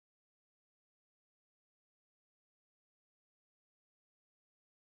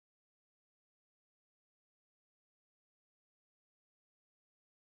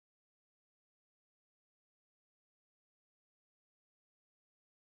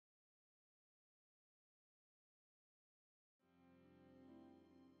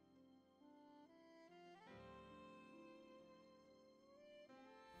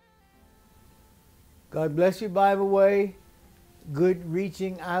God bless you, Bible Way. Good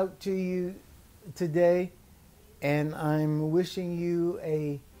reaching out to you today. And I'm wishing you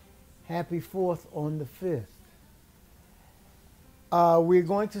a happy 4th on the 5th. We're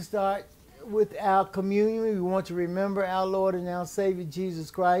going to start with our communion. We want to remember our Lord and our Savior,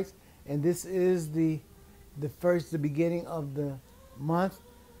 Jesus Christ. And this is the beginning of the month.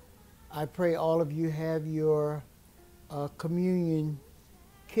 I pray all of you have your communion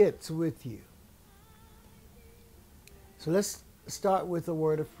kits with you. So let's start with a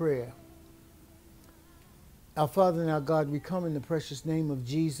word of prayer. Our Father and our God, we come in the precious name of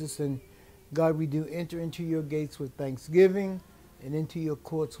Jesus, and God, we do enter into your gates with thanksgiving and into your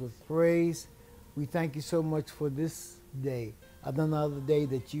courts with praise. We thank you so much for this day, another day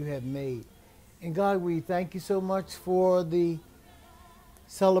that you have made. And God, we thank you so much for the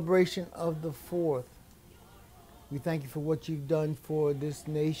celebration of the 4th. We thank you for what you've done for this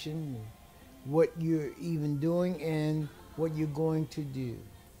nation, what you're even doing, and what you're going to do.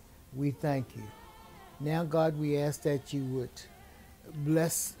 We thank you. Now, God, we ask that you would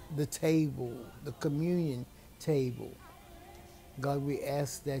bless the table, the communion table. God, we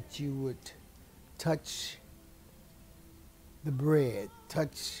ask that you would touch the bread,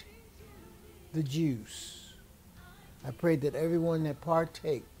 touch the juice. I pray that everyone that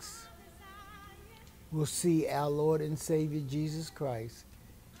partakes will see our Lord and Savior Jesus Christ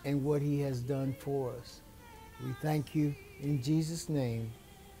and what he has done for us. We thank you in Jesus' name.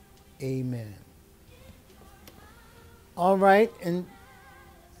 Amen. All right, and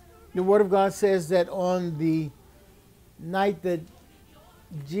the Word of God says that on the night that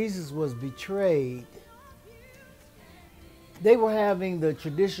Jesus was betrayed, they were having the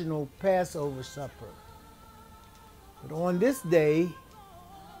traditional Passover supper. But on this day,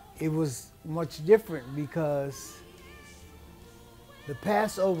 it was much different because the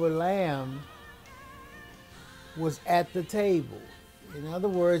Passover lamb was at the table. In other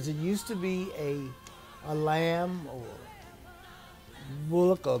words, it used to be a lamb or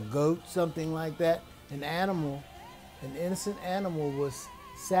bullock or goat, something like that. An animal, an innocent animal was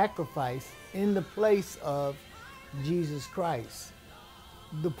sacrificed in the place of Jesus Christ.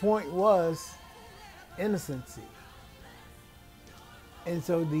 The point was innocency. And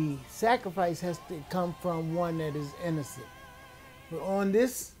so the sacrifice has to come from one that is innocent. But on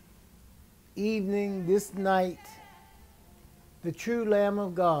this evening, this night, the true Lamb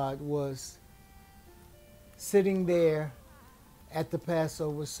of God was sitting there at the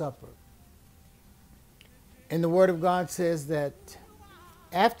Passover supper. And the Word of God says that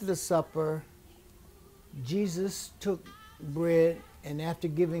after the supper, Jesus took bread, and after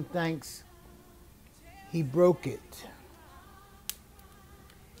giving thanks, he broke it.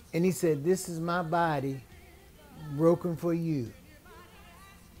 And he said, "This is my body broken for you.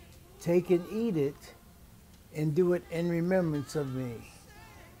 Take and eat it, and do it in remembrance of me."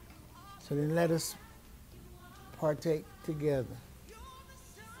 So then let us partake together.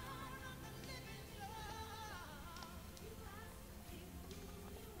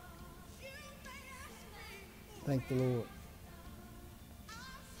 Thank the Lord.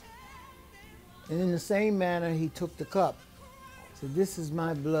 And in the same manner, he took the cup. So this is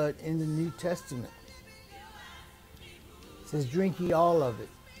my blood in the New Testament. It says, "Drink ye all of it.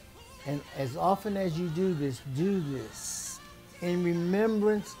 And as often as you do this in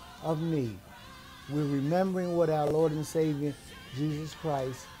remembrance of me." We're remembering what our Lord and Savior Jesus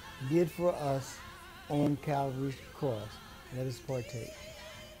Christ did for us on Calvary's cross. Let us partake.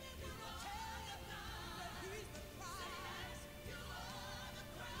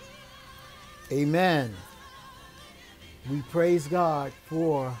 Amen. We praise God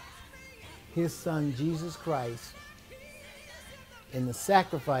for his Son, Jesus Christ, and the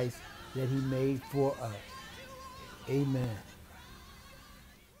sacrifice that he made for us. Amen.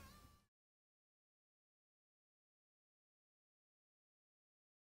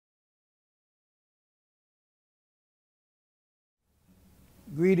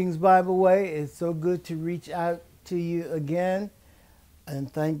 Greetings, Bible Way. It's so good to reach out to you again.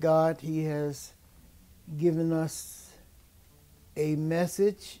 And thank God he has given us a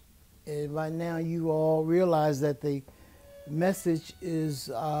message. And by now you all realize that the message is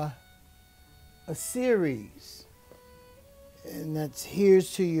a series. And that's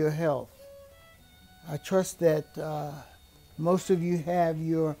Here's to Your Health. I trust that most of you have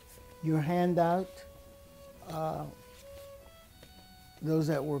your handout. Those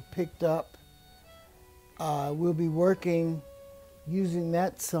that were picked up. We'll be working using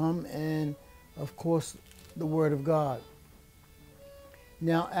that some, and of course the Word of God.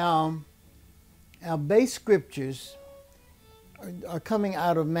 Now our base scriptures are coming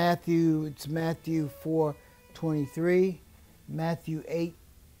out of Matthew. It's Matthew 4:23, Matthew 8,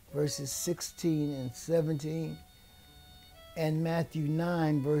 verses 16 and 17, and Matthew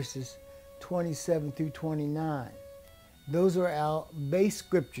 9, verses 27 through 29. Those are our base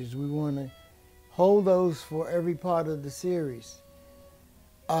scriptures. We want to hold those for every part of the series.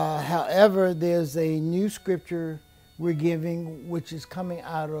 However, there's a new scripture we're giving, which is coming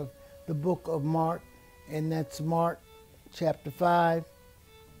out of the book of Mark, and that's Mark chapter 5.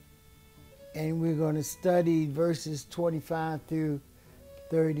 And we're going to study verses 25 through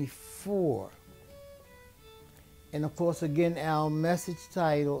 34. And of course, again, our message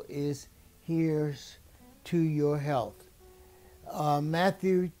title is Here's to Your Health.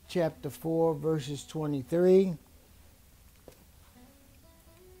 Matthew chapter 4, verses 23.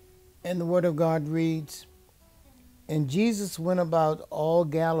 And the Word of God reads, "And Jesus went about all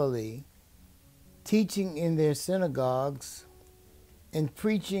Galilee, teaching in their synagogues, and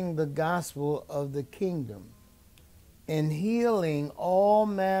preaching the gospel of the kingdom, and healing all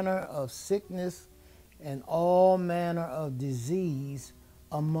manner of sickness and all manner of disease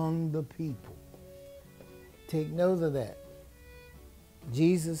among the people." Take note of that.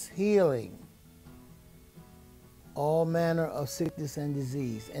 Jesus healing all manner of sickness and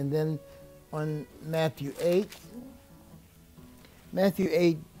disease. And then on Matthew 8,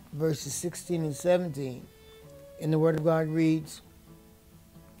 verses 16 and 17, and the Word of God reads,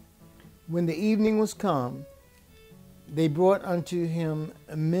 "When the evening was come, they brought unto him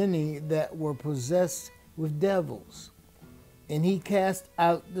many that were possessed with devils, and he cast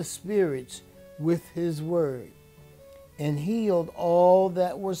out the spirits with his word, and healed all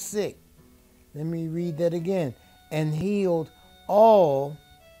that were sick." Let me read that again. "And healed all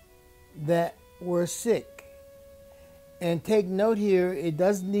that were sick." And take note here, it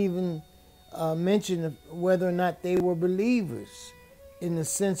doesn't even mention whether or not they were believers in the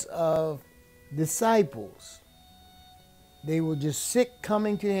sense of disciples. They were just sick,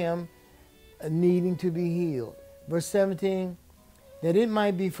 coming to him, needing to be healed. Verse 17, "That it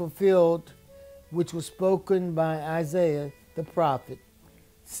might be fulfilled, which was spoken by Isaiah the prophet,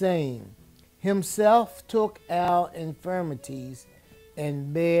 saying, Himself took our infirmities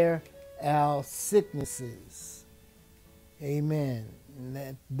and bare our sicknesses." Amen.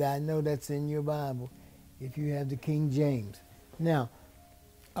 And I know that's in your Bible if you have the King James. Now,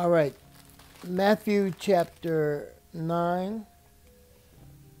 all right, Matthew chapter 9,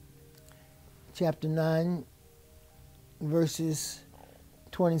 verses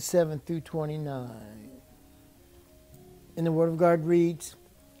 27 through 29. And the Word of God reads,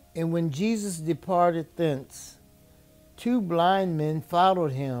 "And when Jesus departed thence, 2 blind men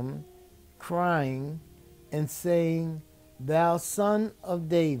followed him, crying and saying, Thou Son of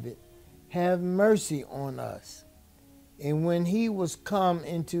David, have mercy on us. And when he was come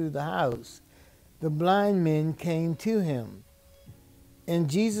into the house, the blind men came to him. And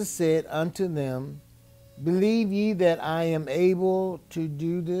Jesus said unto them, Believe ye that I am able to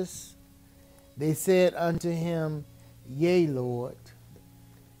do this? They said unto him, Yea, Lord.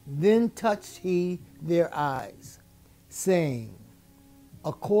 Then touched he their eyes, saying,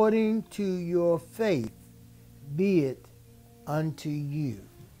 According to your faith be it unto you."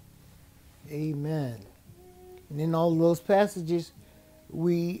 Amen. And in all those passages,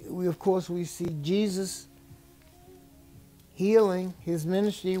 we of course see Jesus healing. His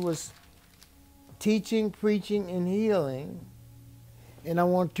ministry was teaching, preaching, and healing. And I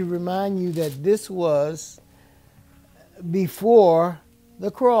want to remind you that this was before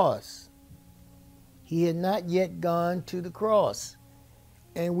the cross. He had not yet gone to the cross.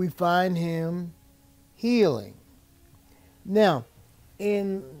 And we find him healing. Now,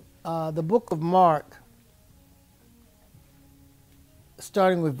 in the book of Mark,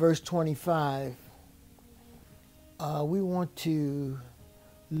 starting with verse 25, we want to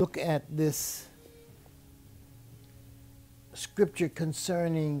look at this scripture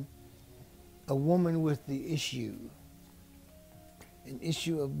concerning a woman with the issue, an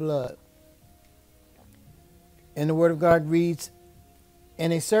issue of blood. And the Word of God reads,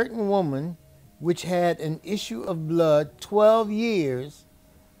 "And a certain woman which had an issue of blood 12 years,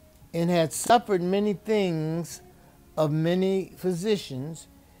 and had suffered many things of many physicians,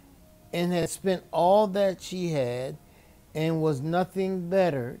 and had spent all that she had, and was nothing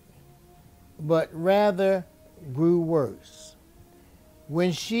bettered, but rather grew worse.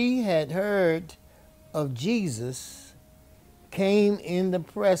 When she had heard of Jesus, came in the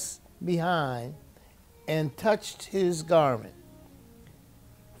press behind, and touched his garment.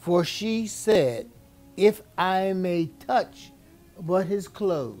 For she said, If I may touch but his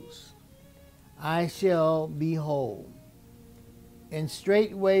clothes, I shall be whole. And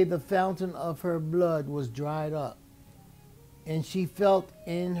straightway the fountain of her blood was dried up, and she felt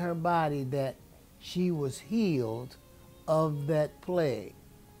in her body that she was healed of that plague.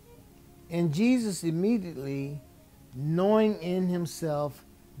 And Jesus immediately, knowing in himself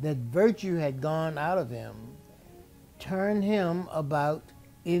that virtue had gone out of him, turned him about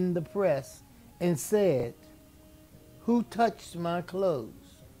in the press and said, Who touched my clothes?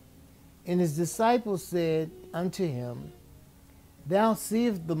 And his disciples said unto him, Thou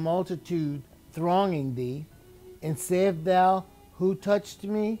seest the multitude thronging thee, and sayest thou, Who touched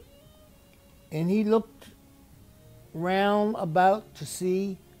me? And he looked round about to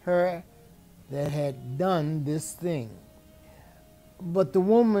see her that had done this thing. But the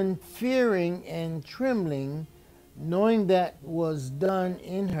woman, fearing and trembling, knowing that was done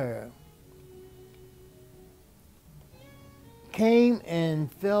in her, came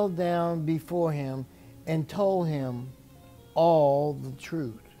and fell down before him and told him all the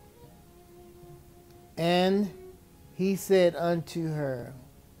truth. And he said unto her,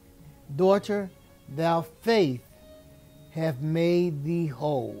 Daughter, thy faith hath made thee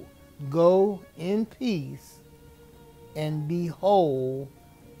whole. Go in peace and be whole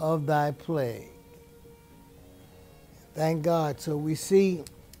of thy plague. Thank God. So we see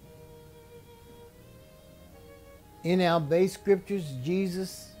in our base scriptures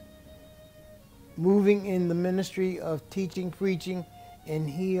Jesus moving in the ministry of teaching, preaching, and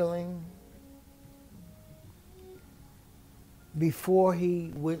healing before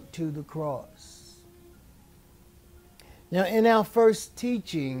he went to the cross. Now, in our first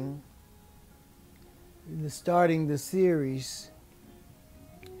teaching, starting the series,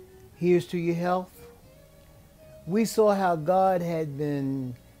 Here's to Your Health, we saw how God had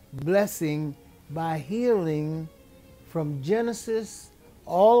been blessing by healing from Genesis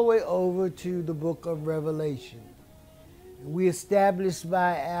all the way over to the book of Revelation. We established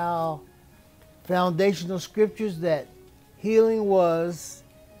by our foundational scriptures that healing was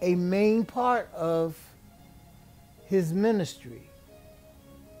a main part of his ministry.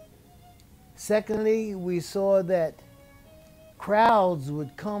 Secondly, we saw that crowds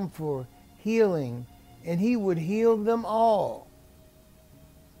would come for healing, and he would heal them all.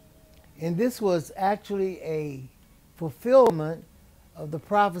 And this was actually a fulfillment of the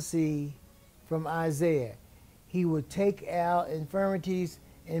prophecy from Isaiah. He would take our infirmities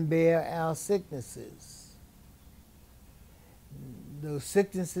and bear our sicknesses. Those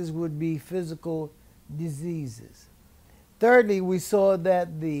sicknesses would be physical diseases. Thirdly, we saw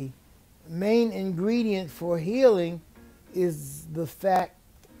that the main ingredient for healing is the fact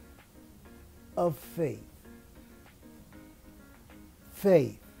of faith.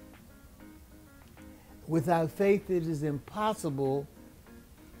 Faith. Without faith, it is impossible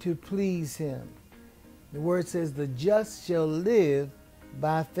to please him. The word says, the just shall live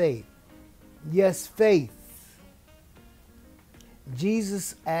by faith. Yes, faith.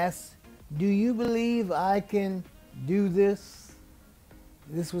 Jesus asked, do you believe I can do this?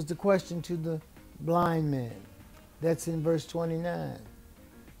 This was the question to the blind man. That's in verse 29.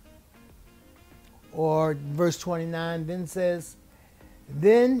 Or verse 29 then says,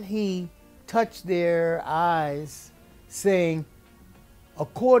 then he touched their eyes, saying,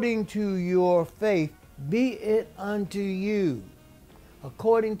 according to your faith, be it unto you.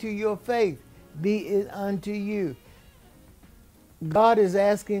 According to your faith, be it unto you. God is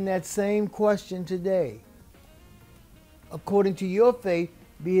asking that same question today. According to your faith,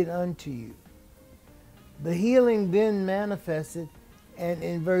 be it unto you. The healing then manifested, and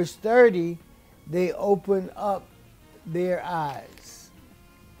in verse 30, they opened up their eyes.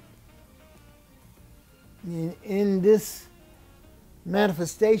 In this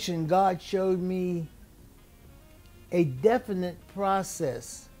manifestation, God showed me a definite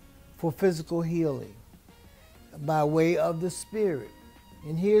process for physical healing by way of the Spirit.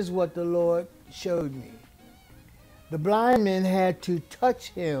 And here's what the Lord showed me. The blind men had to touch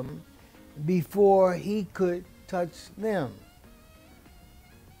him before he could touch them.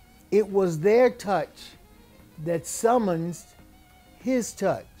 It was their touch that summons his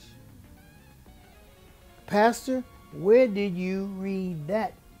touch. Pastor, where did you read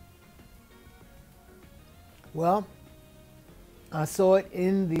that? Well, I saw it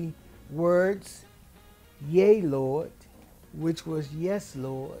in the words, yea, Lord, which was yes,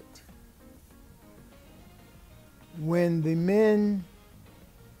 Lord. When the men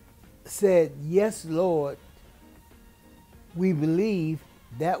said, yes, Lord, we believe,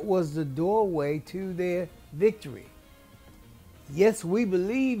 that was the doorway to their victory. Yes, we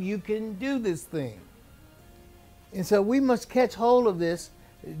believe you can do this thing. And so we must catch hold of this.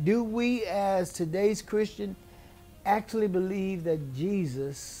 Do we, as today's Christian, actually believe that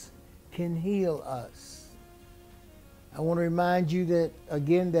Jesus can heal us. I want to remind you that,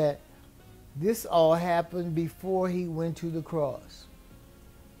 again, that this all happened before he went to the cross.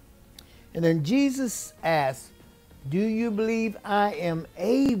 And then Jesus asked, "Do you believe I am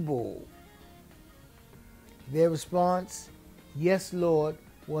able?" Their response, "Yes, Lord,"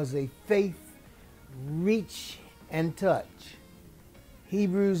 was a faith reach and touch.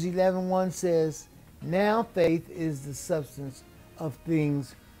 Hebrews 11:1 says, "Now faith is the substance of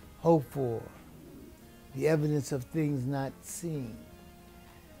things hoped for, the evidence of things not seen."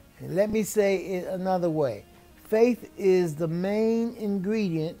 And let me say it another way. Faith is the main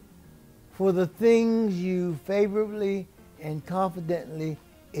ingredient for the things you favorably and confidently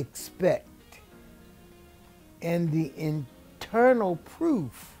expect, and the internal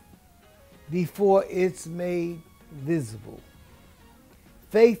proof before it's made visible.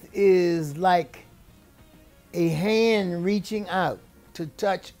 Faith is like a hand reaching out to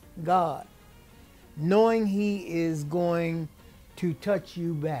touch God, knowing he is going to touch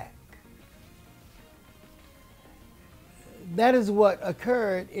you back. That is what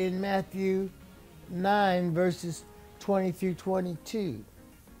occurred in Matthew 9, verses 20 through 22.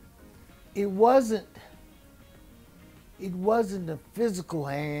 It wasn't a physical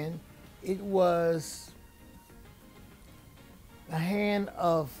hand. It was a hand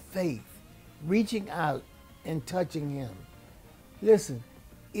of faith reaching out and touching him. Listen,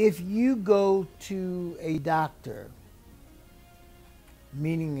 if you go to a doctor,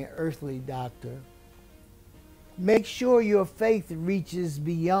 meaning an earthly doctor, make sure your faith reaches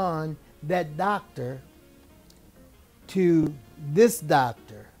beyond that doctor to this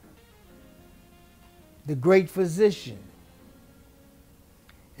doctor, the great physician.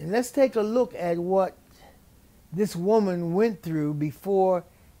 And let's take a look at what this woman went through before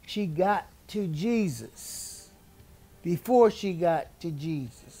she got to Jesus. Before she got to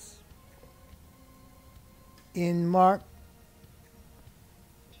Jesus. In Mark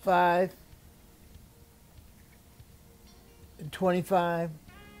 5:25,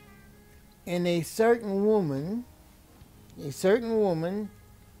 and a certain woman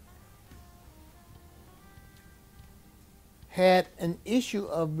had an issue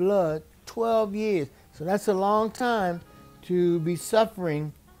of blood 12 years. So that's a long time to be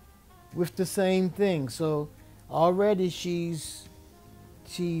suffering with the same thing. So already she's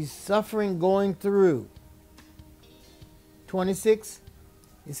suffering, going through. 26,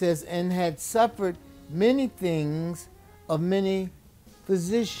 it says, and had suffered many things of many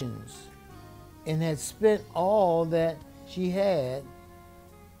physicians, and had spent all that she had,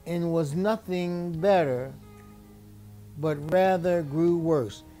 and was nothing better, but rather grew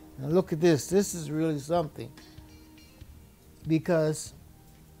worse. Now look at this. This is really something, because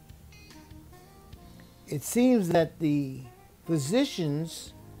it seems that the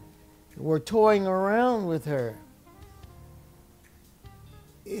physicians were toying around with her.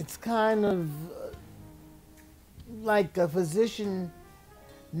 It's kind of like a physician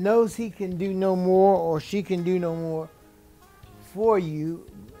knows he can do no more, or she can do no more for you,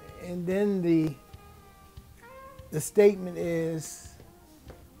 and then the statement is,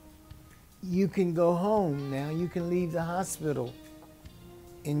 you can go home now. You can leave the hospital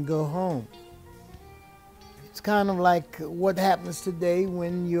and go home. It's kind of like what happens today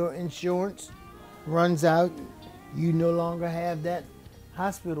when your insurance runs out. You no longer have that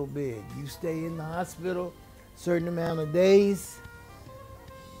hospital bed. You stay in the hospital a certain amount of days,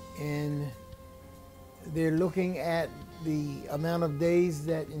 and they're looking at the amount of days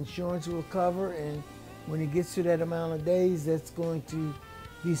that insurance will cover, and when it gets to that amount of days, that's going to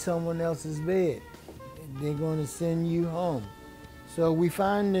be someone else's bed. They're going to send you home. So we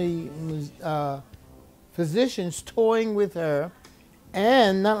find the physicians toying with her,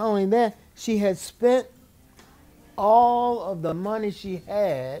 and not only that, she had spent all of the money she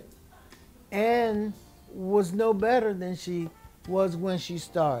had and was no better than she was when she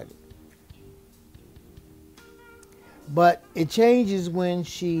started. But it changes when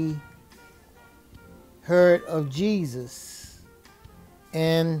she heard of Jesus,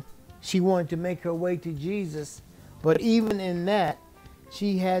 and she wanted to make her way to Jesus. But even in that,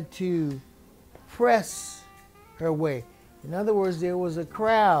 she had to press her way. In other words, there was a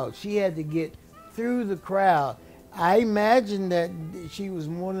crowd. She had to get through the crowd. I imagine that she was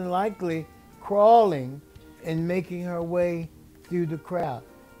more than likely crawling and making her way through the crowd.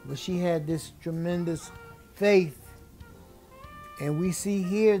 But she had this tremendous faith. And we see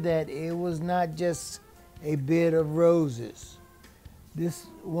here that it was not just a bed of roses. This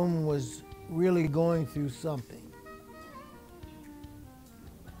woman was really going through something.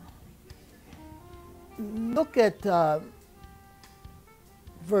 Look at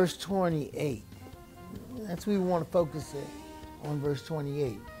verse 28. That's what we want to focus on, verse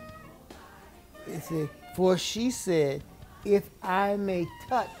 28. It says, for she said, if I may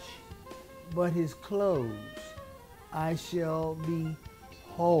touch but his clothes, I shall be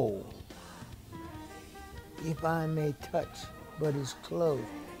whole. If I may touch but his clothes.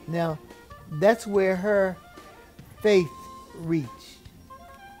 Now, that's where her faith reached.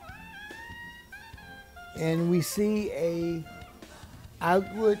 And we see a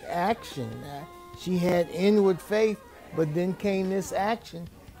outward action. She had inward faith, but then came this action.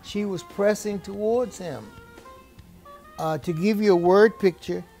 She was pressing towards him. To give you a word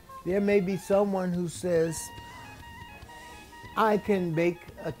picture, there may be someone who says, I can bake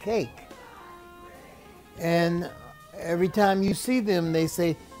a cake. And every time you see them, they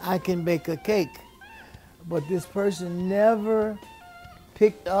say, I can bake a cake. But this person never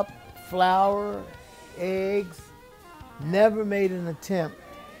picked up flour, eggs, never made an attempt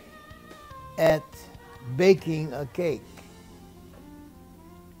at baking a cake.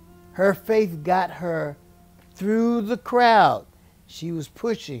 Her faith got her through the crowd. She was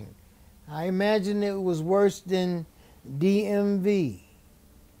pushing. I imagine it was worse than DMV.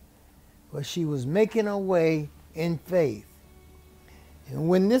 But she was making her way in faith. And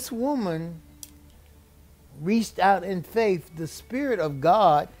when this woman reached out in faith, the Spirit of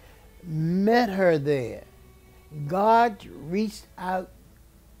God met her there. God reached out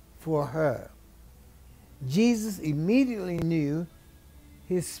for her. Jesus immediately knew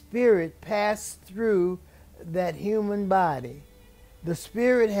his spirit passed through that human body. The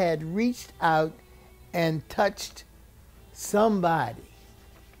Spirit had reached out and touched somebody.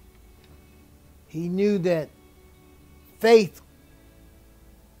 He knew that faith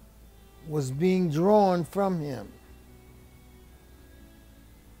was being drawn from him.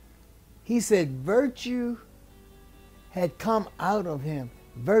 He said virtue had come out of him.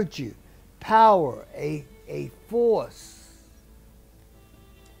 Virtue, power, a force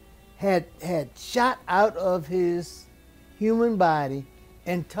had shot out of his human body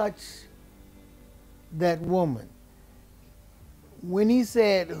and touched that woman. When he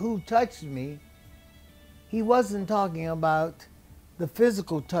said, who touched me, he wasn't talking about the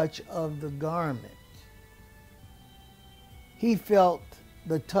physical touch of the garment. He felt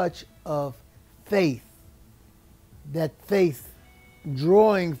the touch of faith, that faith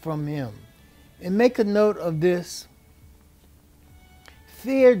drawing from him. And make a note of this.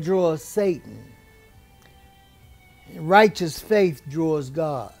 Fear draws Satan. And righteous faith draws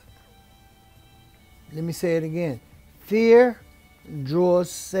God. Let me say it again. Fear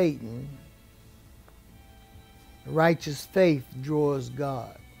draws Satan. Righteous faith draws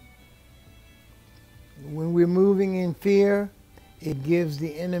God. When we're moving in fear, it gives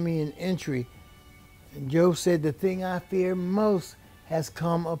the enemy an entry. And Job said, the thing I fear most has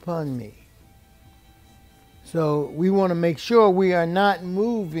come upon me. So we want to make sure we are not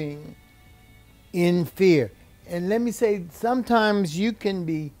moving in fear. And let me say, sometimes you can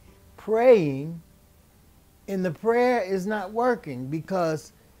be praying and the prayer is not working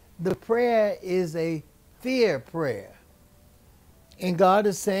because the prayer is a fear prayer. And God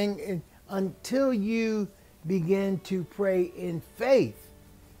is saying, until you begin to pray in faith,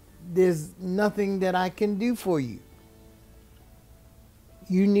 there's nothing that I can do for you.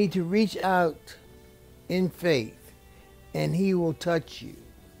 You need to reach out in faith, and he will touch you.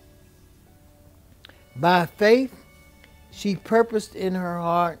 By faith, she purposed in her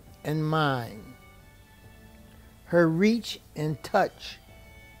heart and mind. Her reach and touch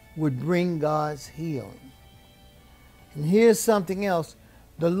would bring God's healing. And here's something else.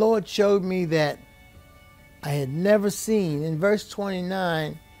 The Lord showed me that I had never seen. In verse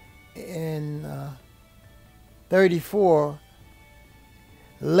 29 and 34,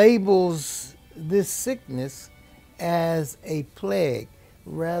 labels this sickness as a plague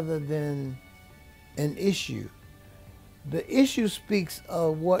rather than an issue. The issue speaks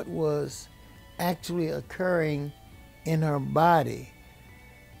of what was actually occurring in her body.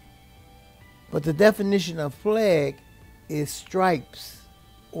 But the definition of plague is stripes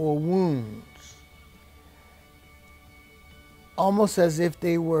or wounds, almost as if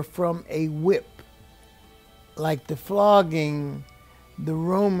they were from a whip, like the flogging the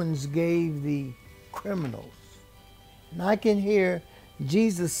Romans gave the criminals. And I can hear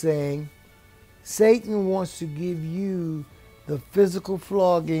Jesus saying, Satan wants to give you the physical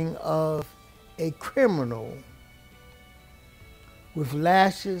flogging of a criminal with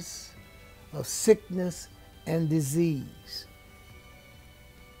lashes of sickness and disease.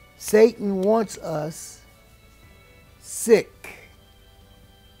 Satan wants us sick.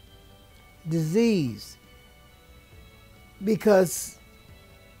 disease, because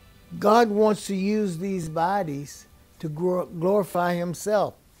God wants to use these bodies to glorify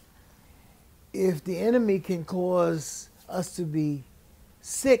himself. If the enemy can cause us to be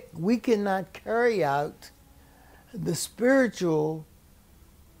sick, we cannot carry out the spiritual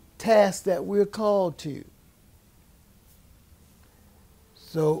task that we're called to.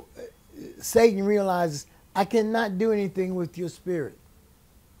 So Satan realizes, I cannot do anything with your spirit.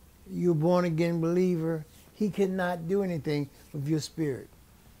 You're a born again believer. He cannot do anything with your spirit.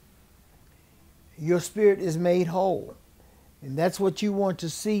 Your spirit is made whole. And that's what you want to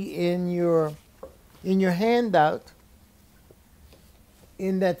see in your handout.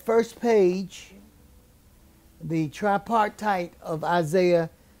 In that first page, the tripartite of Isaiah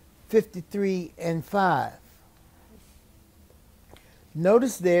 53 and 5.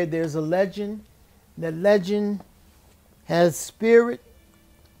 Notice there's a legend. That legend has spirit,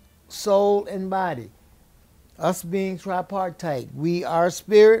 soul, and body. Us being tripartite. We are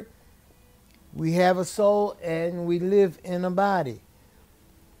spirit, we have a soul, and we live in a body.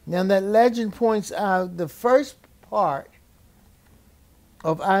 Now that legend points out the first part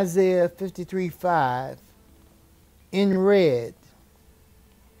of Isaiah 53:5 in red.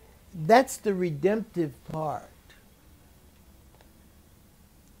 That's the redemptive part.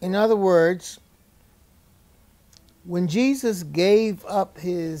 In other words, when Jesus gave up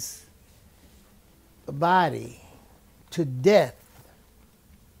his body to death,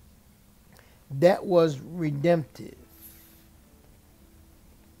 that was redemptive.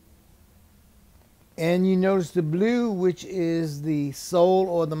 And you notice the blue, which is the soul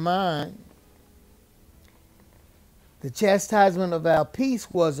or the mind. The chastisement of our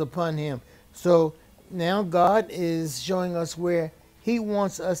peace was upon him. So now God is showing us where he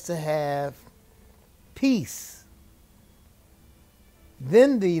wants us to have peace.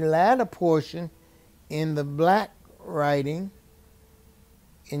 Then the latter portion in the black writing,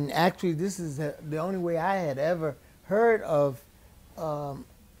 and actually this is the only way I had ever heard of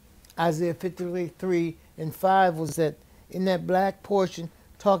Isaiah 53 and 5, was that in that black portion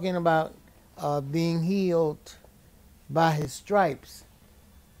talking about being healed by his stripes.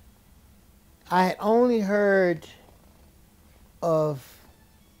 I had only heard of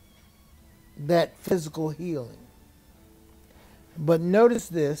that physical healing. But notice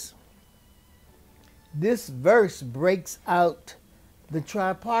this. This verse breaks out the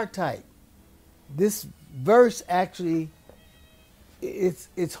tripartite. This verse actually,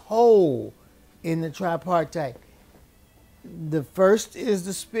 it's whole in the tripartite. The first is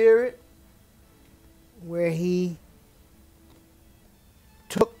the spirit, where he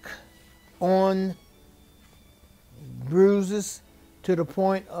took on bruises to the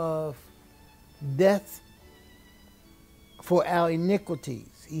point of death for our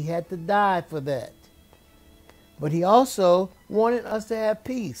iniquities. He had to die for that. But he also wanted us to have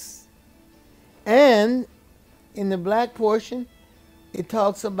peace. And in the black portion, it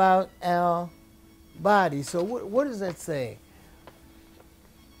talks about our body. So what is that saying?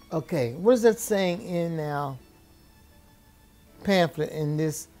 Okay, what is that saying in our pamphlet in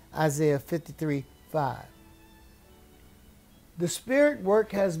this Isaiah 53:5? The spirit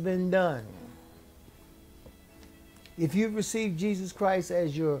work has been done. If you've received Jesus Christ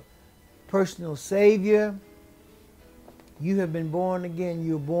as your personal Savior, you have been born again.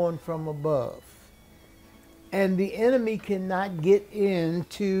 You're born from above. And the enemy cannot get in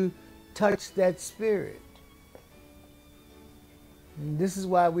to touch that spirit. And this is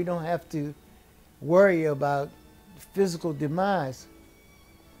why we don't have to worry about physical demise.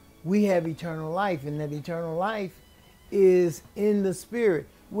 We have eternal life, and that eternal life is in the spirit,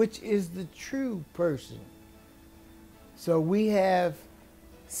 which is the true person. So we have,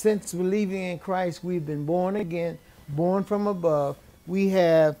 since believing in Christ, we've been born again, born from above. We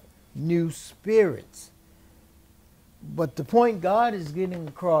have new spirits. But the point God is getting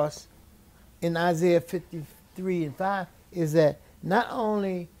across in Isaiah 53 and 5 is that not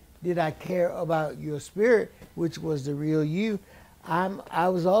only did I care about your spirit, which was the real you, I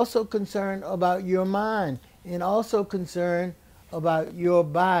was also concerned about your mind and also concerned about your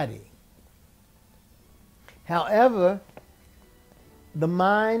body. However, the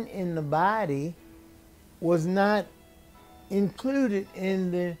mind and the body was not included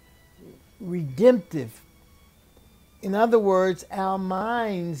in the redemptive. In other words, our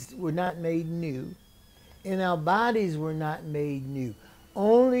minds were not made new and our bodies were not made new.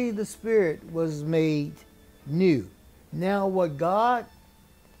 Only the spirit was made new. Now what God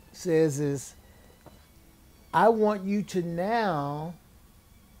says is, I want you to now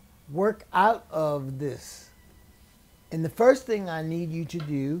work out of this. And the first thing I need you to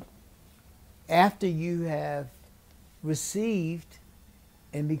do after you have received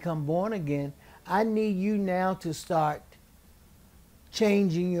and become born again, I need you now to start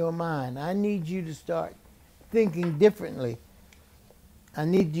changing your mind. I need you to start thinking differently. I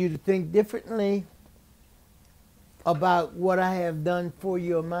need you to think differently about what I have done for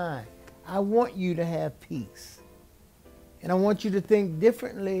your mind. I want you to have peace. And I want you to think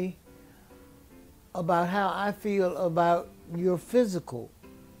differently about how I feel about your physical.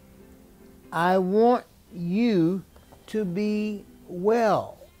 I want you to be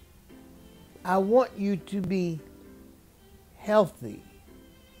well. I want you to be healthy.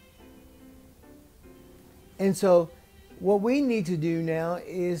 And so what we need to do now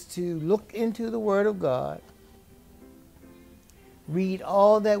is to look into the Word of God, read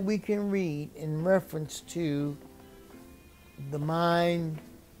all that we can read in reference to the mind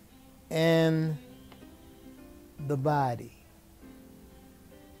and the body.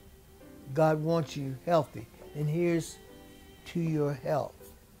 God wants you healthy. And here's to your health.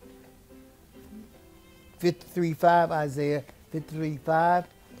 53:5, Isaiah 53:5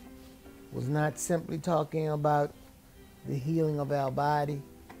 was not simply talking about the healing of our body.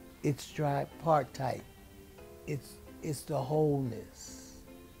 It's tripartite. It's the wholeness.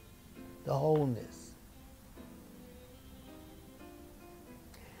 The wholeness.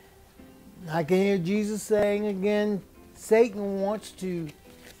 I can hear Jesus saying again, Satan wants to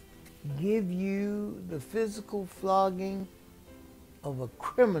give you the physical flogging of a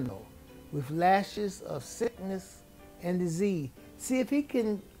criminal with lashes of sickness and disease. See, if he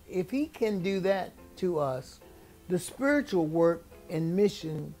can do that to us, the spiritual work and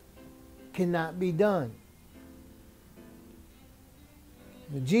mission cannot be done.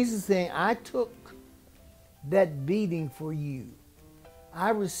 Jesus is saying, I took that beating for you.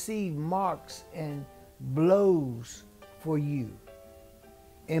 I received marks and blows for you.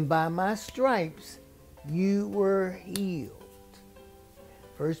 And by my stripes, you were healed.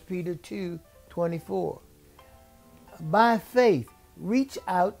 1 Peter 2:24. By faith, reach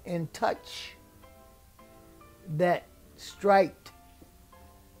out and touch that striped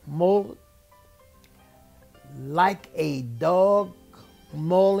mold like a dog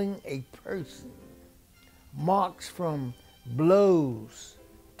mauling a person. Marks from blows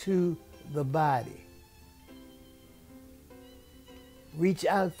to the body. Reach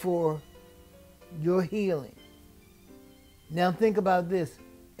out for your healing. Now think about this.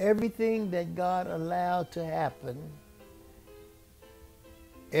 Everything that God allowed to happen,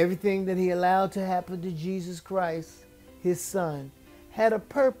 everything that He allowed to happen to Jesus Christ, His Son, had a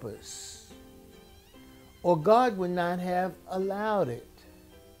purpose, or God would not have allowed it.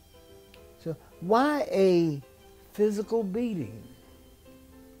 So why a physical beating?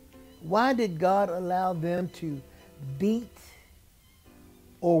 Why did God allow them to beat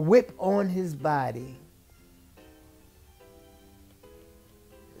or whip on His body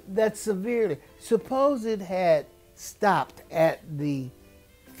that severely? Suppose it had stopped at the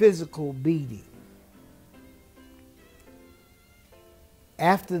physical beating.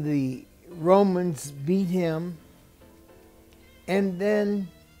 After the Romans beat Him, and then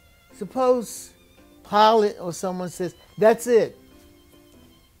suppose Pilate or someone says, that's it.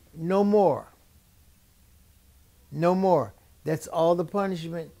 No more. No more. That's all the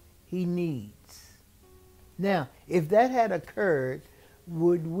punishment He needs. Now, if that had occurred,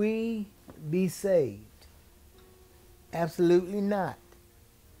 would we be saved? Absolutely not.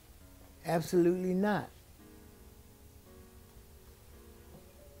 Absolutely not.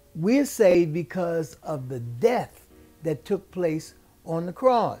 We're saved because of the death that took place on the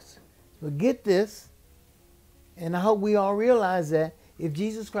cross. But get this, and I hope we all realize that if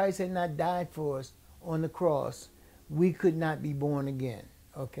Jesus Christ had not died for us on the cross, we could not be born again.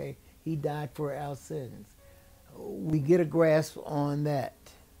 Okay? He died for our sins. We get a grasp on that.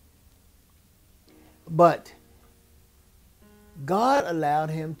 But God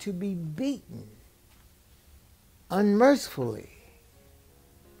allowed Him to be beaten unmercifully.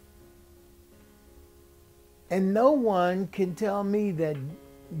 And no one can tell me that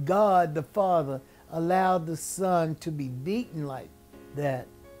God the Father allowed the Son to be beaten like that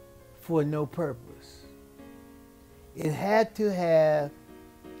for no purpose. It had to have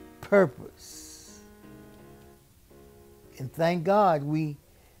purpose. And thank God we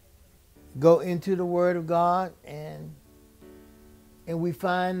go into the Word of God and we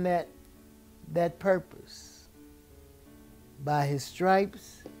find that purpose. By His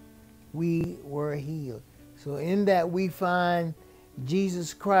stripes we were healed. So in that we find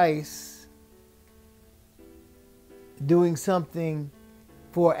Jesus Christ doing something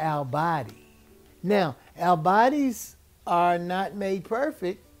for our body. Now, our bodies are not made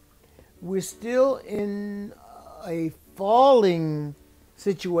perfect, we're still in a falling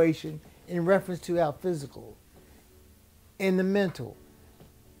situation in reference to our physical and the mental.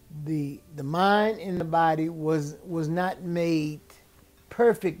 The mind and the body was not made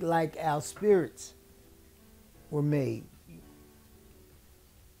perfect like our spirits were made.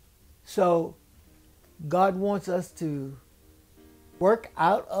 So God wants us to work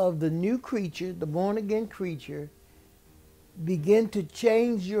out of the new creature, the born again creature, begin to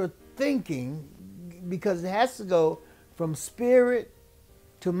change your thinking, because it has to go from spirit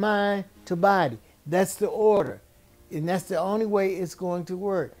to mind to body. That's the order. And that's the only way it's going to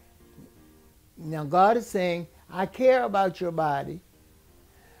work. Now God is saying, I care about your body,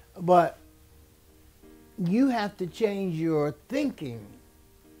 but you have to change your thinking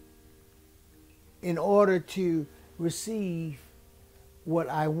in order to receive what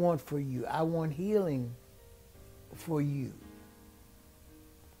I want for you. I want healing for you.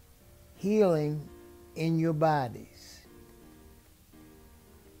 Healing in your bodies.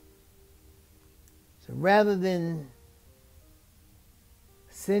 So rather than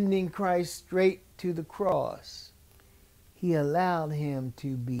sending Christ straight to the cross, he allowed him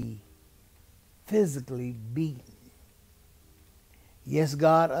to be physically beaten. Yes,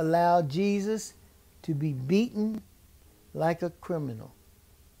 God allowed Jesus to be beaten like a criminal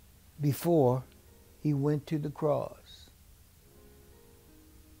before he went to the cross.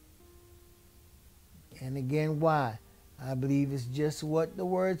 And again, why? I believe it's just what the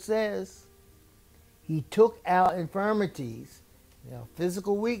word says. He took our infirmities, our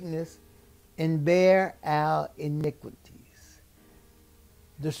physical weakness, and bare our iniquities.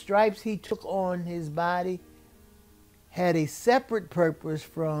 The stripes he took on his body had a separate purpose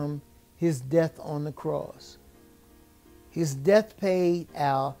from his death on the cross. His death paid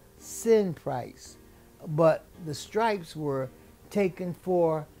our sin price, but the stripes were taken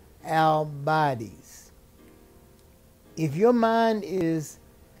for our bodies. If your mind is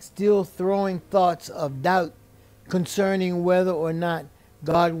still throwing thoughts of doubt concerning whether or not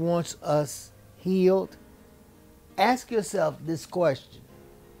God wants us healed, ask yourself this question.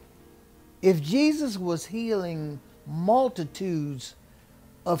 If Jesus was healing multitudes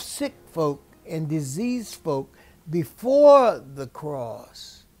of sick folk and diseased folk before the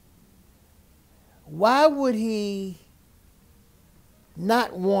cross, why would he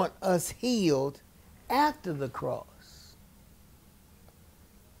not want us healed after the cross?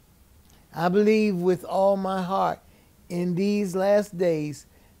 I believe with all my heart in these last days,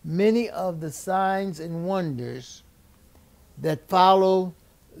 many of the signs and wonders that follow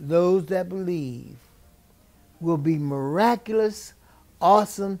those that believe will be miraculous,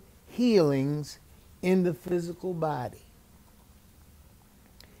 awesome healings in the physical body.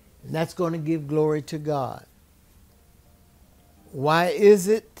 And that's going to give glory to God. Why is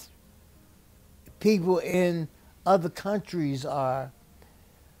it people in other countries are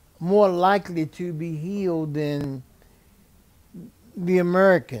more likely to be healed than the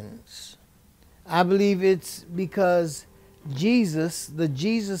Americans? I believe it's because Jesus, the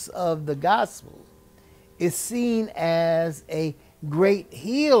Jesus of the gospel, is seen as a great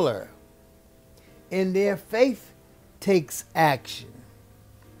healer, and their faith takes action.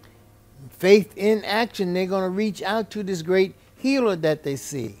 Faith in action, they're going to reach out to this great healer that they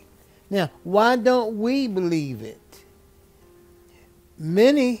see. Now, why don't we believe it?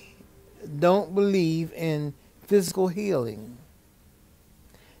 Many don't believe in physical healing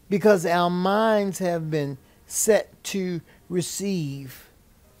because our minds have been set to receive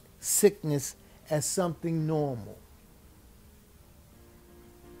sickness as something normal,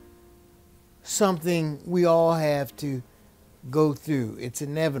 something we all have to go through. It's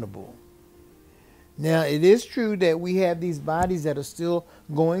inevitable. Now, it is true that we have these bodies that are still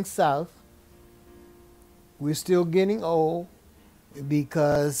going south. We're still getting old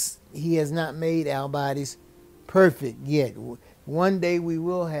because he has not made our bodies perfect yet. One day we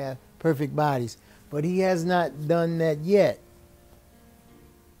will have perfect bodies, but he has not done that yet.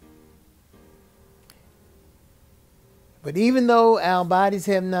 But even though our bodies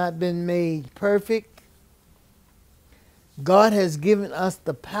have not been made perfect, God has given us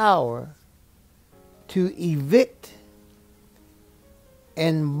the power to evict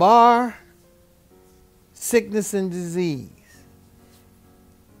and bar sickness and disease.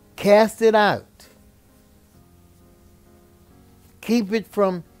 Cast it out. Keep it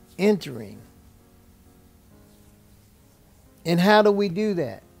from entering. And how do we do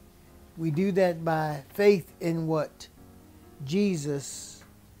that? We do that by faith in what Jesus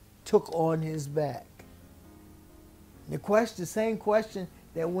took on his back. The same question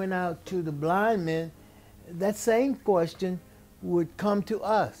that went out to the blind men, that same question would come to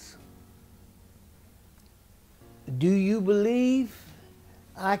us. Do you believe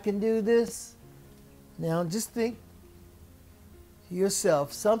I can do this? Now just think to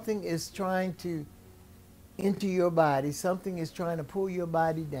yourself, something is trying to enter your body. Something is trying to pull your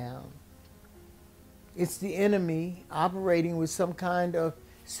body down. It's the enemy operating with some kind of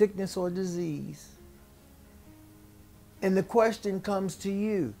sickness or disease. And the question comes to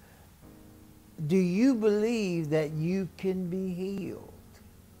you, do you believe that you can be healed?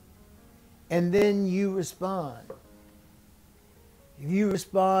 And then you respond. If you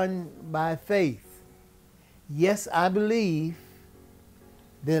respond by faith, yes, I believe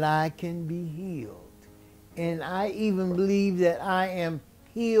that I can be healed. And I even believe that I am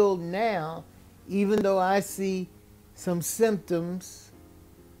healed now, even though I see some symptoms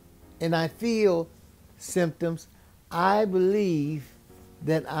and I feel symptoms. I believe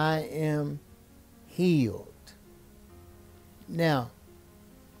that I am healed. Now,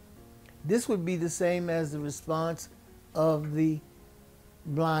 this would be the same as the response of the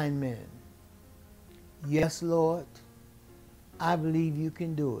blind men. Yes, Lord, I believe you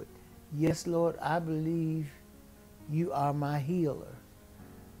can do it. Yes, Lord, I believe you are my healer.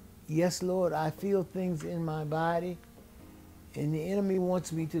 Yes, Lord, I feel things in my body, and the enemy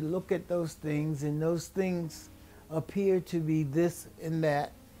wants me to look at those things, and those things appear to be this and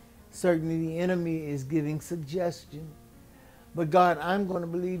that. Certainly the enemy is giving suggestion. But God, I'm going to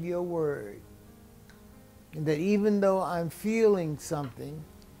believe your word. And that even though I'm feeling something,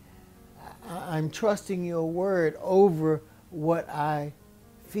 I'm trusting your word over what I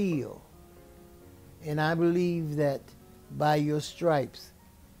feel. And I believe that by your stripes,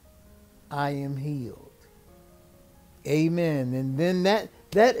 I am healed. Amen. And then that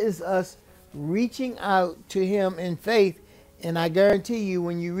is us reaching out to him in faith. And I guarantee you,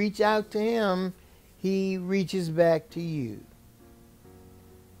 when you reach out to him, he reaches back to you.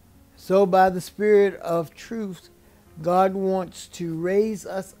 So by the Spirit of truth, God wants to raise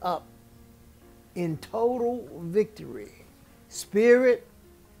us up in total victory. Spirit,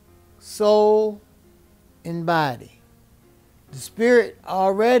 soul, and body. The spirit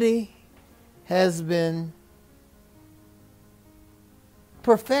already has been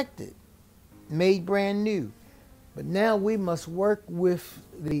perfected, made brand new. But now we must work with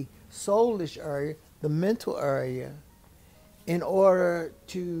the soulish area, the mental area, in order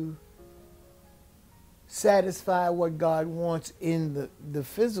to satisfy what God wants in the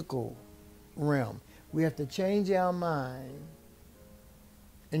physical realm. We have to change our mind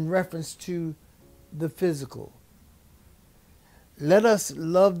in reference to the physical. Let us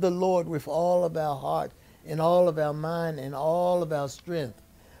love the Lord with all of our heart and all of our mind and all of our strength.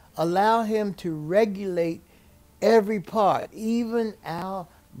 Allow him to regulate every part, even our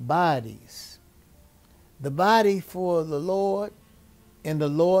bodies. The body for the Lord and the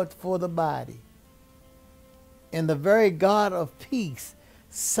Lord for the body. And the very God of peace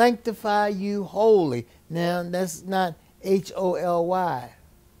sanctify you wholly. Now, that's not H-O-L-Y.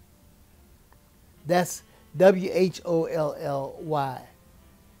 That's W-H-O-L-L-Y.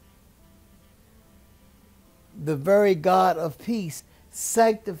 The very God of peace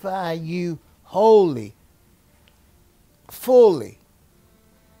sanctify you wholly, fully,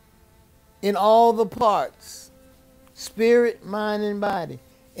 in all the parts, spirit, mind, and body.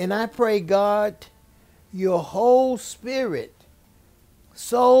 And I pray, God, your whole spirit,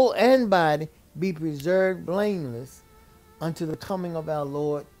 soul, and body be preserved blameless unto the coming of our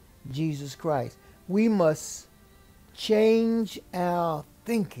Lord Jesus Christ. We must change our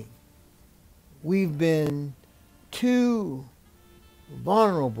thinking. We've been too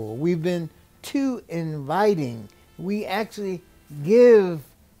vulnerable. We've been too inviting. We actually give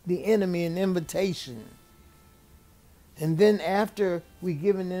the enemy an invitation. And then after we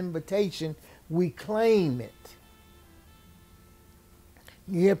give an invitation, we claim it.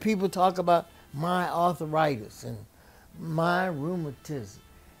 You hear people talk about my arthritis and my rheumatism.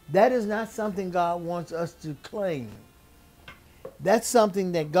 That is not something God wants us to claim. That's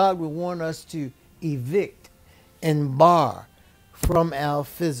something that God would want us to evict and bar from our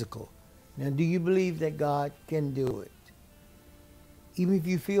physical. Now, do you believe that God can do it? Even if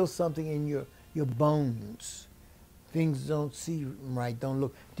you feel something in your bones, things don't seem right, don't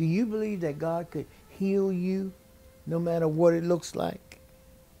look. Do you believe that God could heal you no matter what it looks like?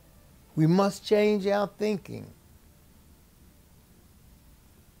 We must change our thinking.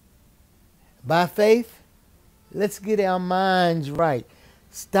 By faith, let's get our minds right.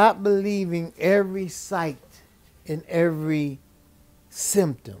 Stop believing every sight and every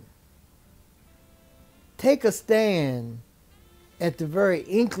symptom. Take a stand at the very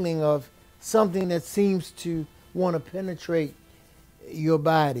inkling of something that seems to want to penetrate your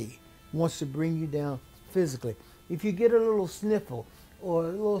body, wants to bring you down physically. if you get a little sniffle or a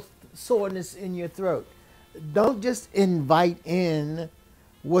little soreness in your throat, don't just invite in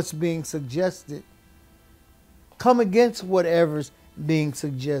what's being suggested. Come against whatever's being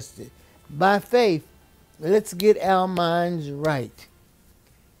suggested. By faith, let's get our minds right.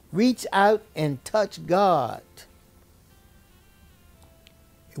 Reach out and touch God.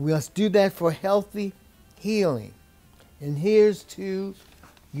 We must do that for healthy healing. And here's to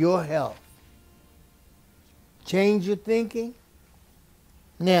your health. Change your thinking.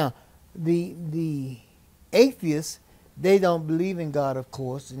 Now, the atheists, they don't believe in God, of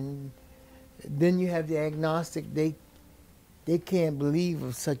course. And then you have the agnostic. They can't believe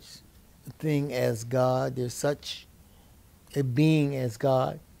of such a thing as God. There's such a being as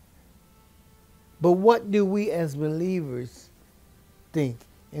God. But what do we as believers think?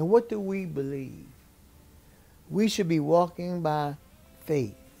 And what do we believe? We should be walking by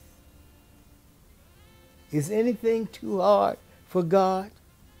faith. Is anything too hard for God?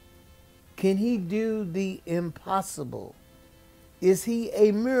 Can He do the impossible? Is He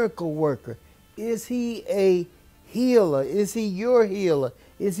a miracle worker? Is He a healer? Is He your healer?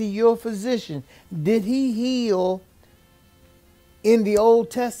 Is He your physician? Did He heal in the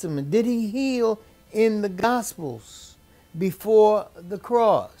Old Testament? Did He heal in the Gospels before the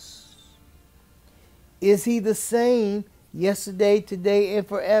cross? Is He the same yesterday, today, and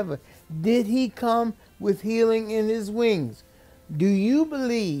forever? Did He come with healing in His wings? Do you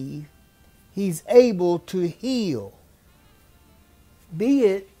believe He's able to heal? Be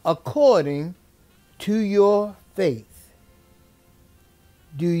it according to your faith.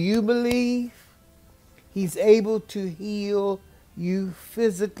 Do you believe He's able to heal you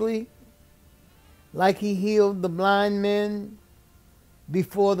physically, like He healed the blind men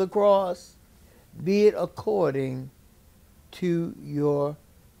before the cross? Be it according to your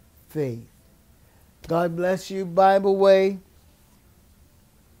faith. God bless you, Bible Way.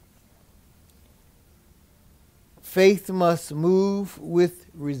 Faith must move with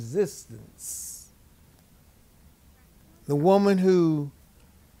resistance. The woman who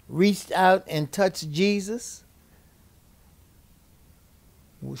reached out and touched Jesus,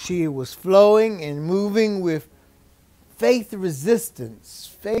 she was flowing and moving with faith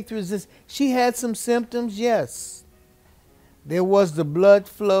resistance. Faith resistance. She had some symptoms, yes. There was the blood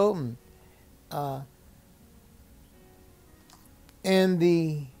flow, and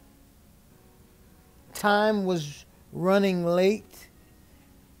the time was running late.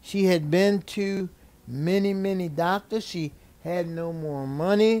 She had been to many doctors. She had no more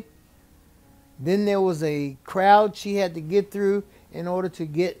money. Then there was a crowd she had to get through in order to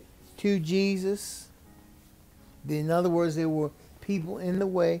get to Jesus. In other words, there were people in the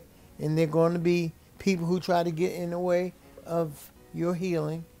way, and there are going to be people who try to get in the way of your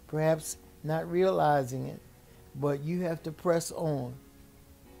healing, perhaps not realizing it, but you have to press on.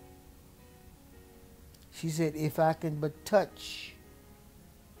 She said, if I can but touch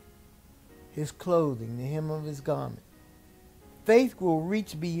His clothing, the hem of His garment. Faith will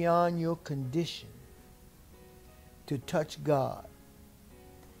reach beyond your condition to touch God,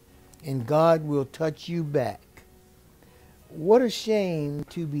 and God will touch you back. What a shame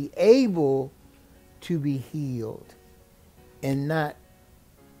to be able to be healed and not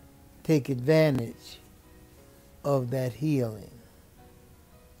take advantage of that healing.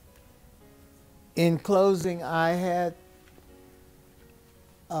 In closing, I had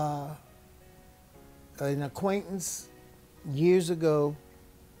an acquaintance years ago,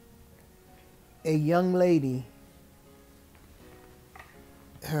 a young lady.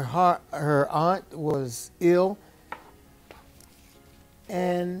 Her aunt was ill,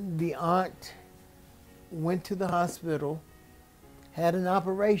 and the aunt went to the hospital, had an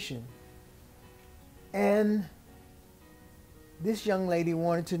operation, and this young lady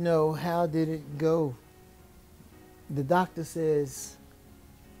wanted to know, how did it go? The doctor says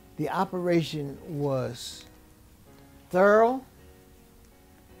the operation was thorough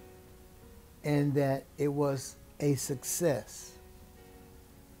and that it was a success.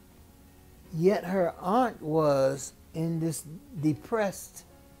 Yet her aunt was in this depressed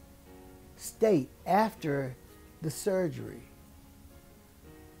state after the surgery.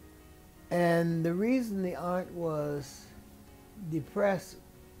 And the reason the aunt was depressed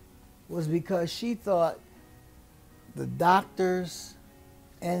was because she thought the doctors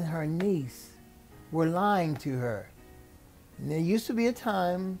and her niece were lying to her. And there used to be a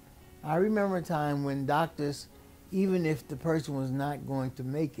time, I remember a time when doctors, even if the person was not going to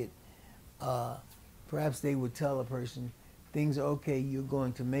make it, perhaps they would tell a person, things are okay, you're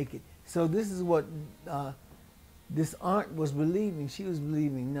going to make it. So this is what this aunt was believing. She was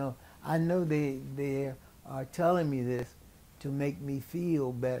believing, no, I know there are telling me this to make me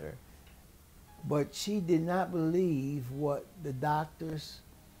feel better. But she did not believe what the doctors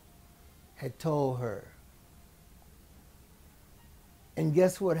had told her. And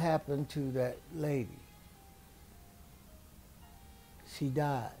guess what happened to that lady? She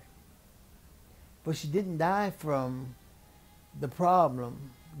died. But she didn't die from the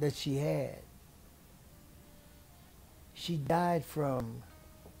problem that she had. She died from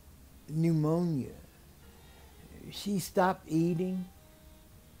pneumonia. She stopped eating,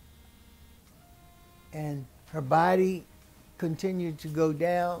 and her body continued to go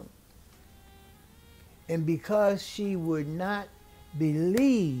down. And because she would not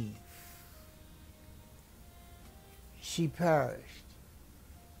believe, she perished.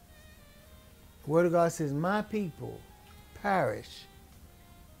 The Word of God says, my people perish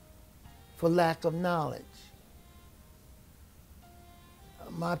for lack of knowledge.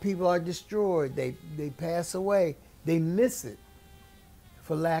 My people are destroyed. They pass away. They miss it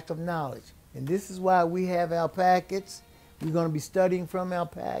for lack of knowledge. And this is why we have our packets. We're going to be studying from our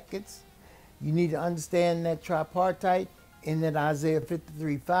packets. You need to understand that tripartite in that Isaiah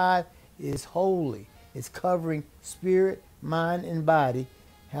 53:5 is holy. It's covering spirit, mind, and body.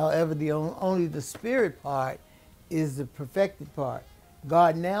 However, only the spirit part is the perfected part.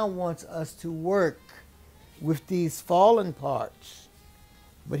 God now wants us to work with these fallen parts,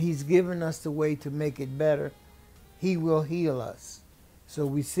 but He's given us the way to make it better. He will heal us. So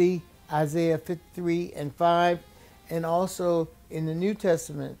we see Isaiah 53:5, and also in the New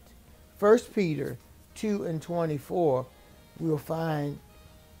Testament, 1 Peter 2:24, we'll find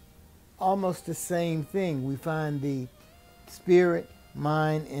almost the same thing. We find the spirit,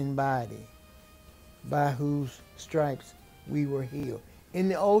 mind, and body, by whose stripes we were healed. In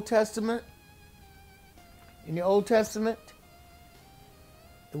the Old Testament,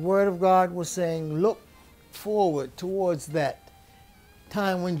 the Word of God was saying, look forward towards that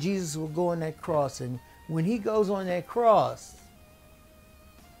time when Jesus will go on that cross. And when He goes on that cross,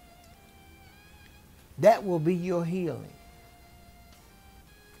 that will be your healing.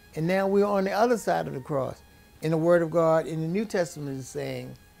 And now we're on the other side of the cross. And the Word of God in the New Testament is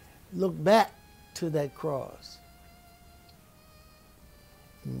saying, look back to that cross.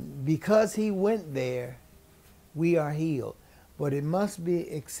 Because He went there, we are healed. But it must be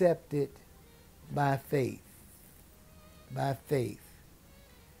accepted by faith. By faith.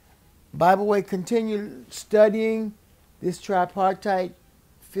 Bible Way, continue studying this tripartite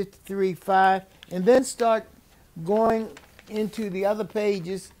 53:5, and then start going into the other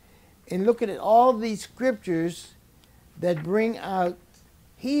pages and looking at all these scriptures that bring out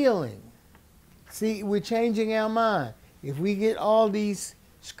healing. See, we're changing our mind. If we get all these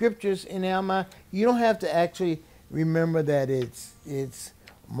scriptures in our mind, you don't have to actually remember that it's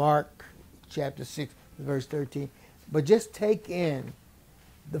Mark chapter 6, verse 13, but just take in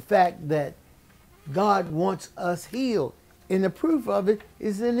the fact that God wants us healed. And the proof of it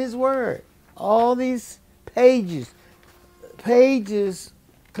is in His Word. All these pages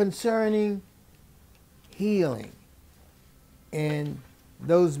concerning healing and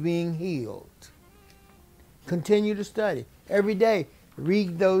those being healed. Continue to study. Every day,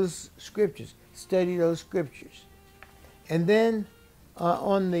 read those scriptures. Study those scriptures. And then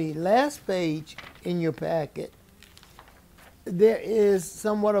on the last page in your packet, there is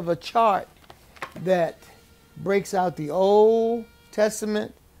somewhat of a chart that breaks out the Old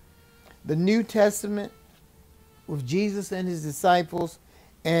Testament, the New Testament with Jesus and His disciples,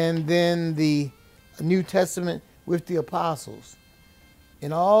 and then the New Testament with the apostles.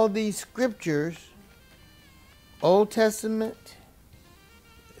 In all these scriptures, Old Testament,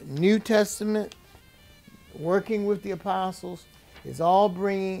 New Testament, working with the apostles, is all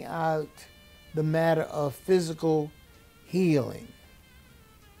bringing out the matter of physical healing.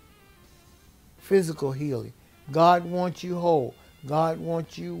 Physical healing. God wants you whole. God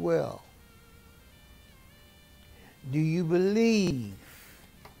wants you well. Do you believe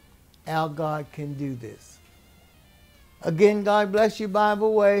our God can do this? Again, God bless you,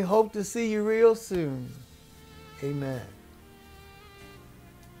 Bible Way. Hope to see you real soon. Amen.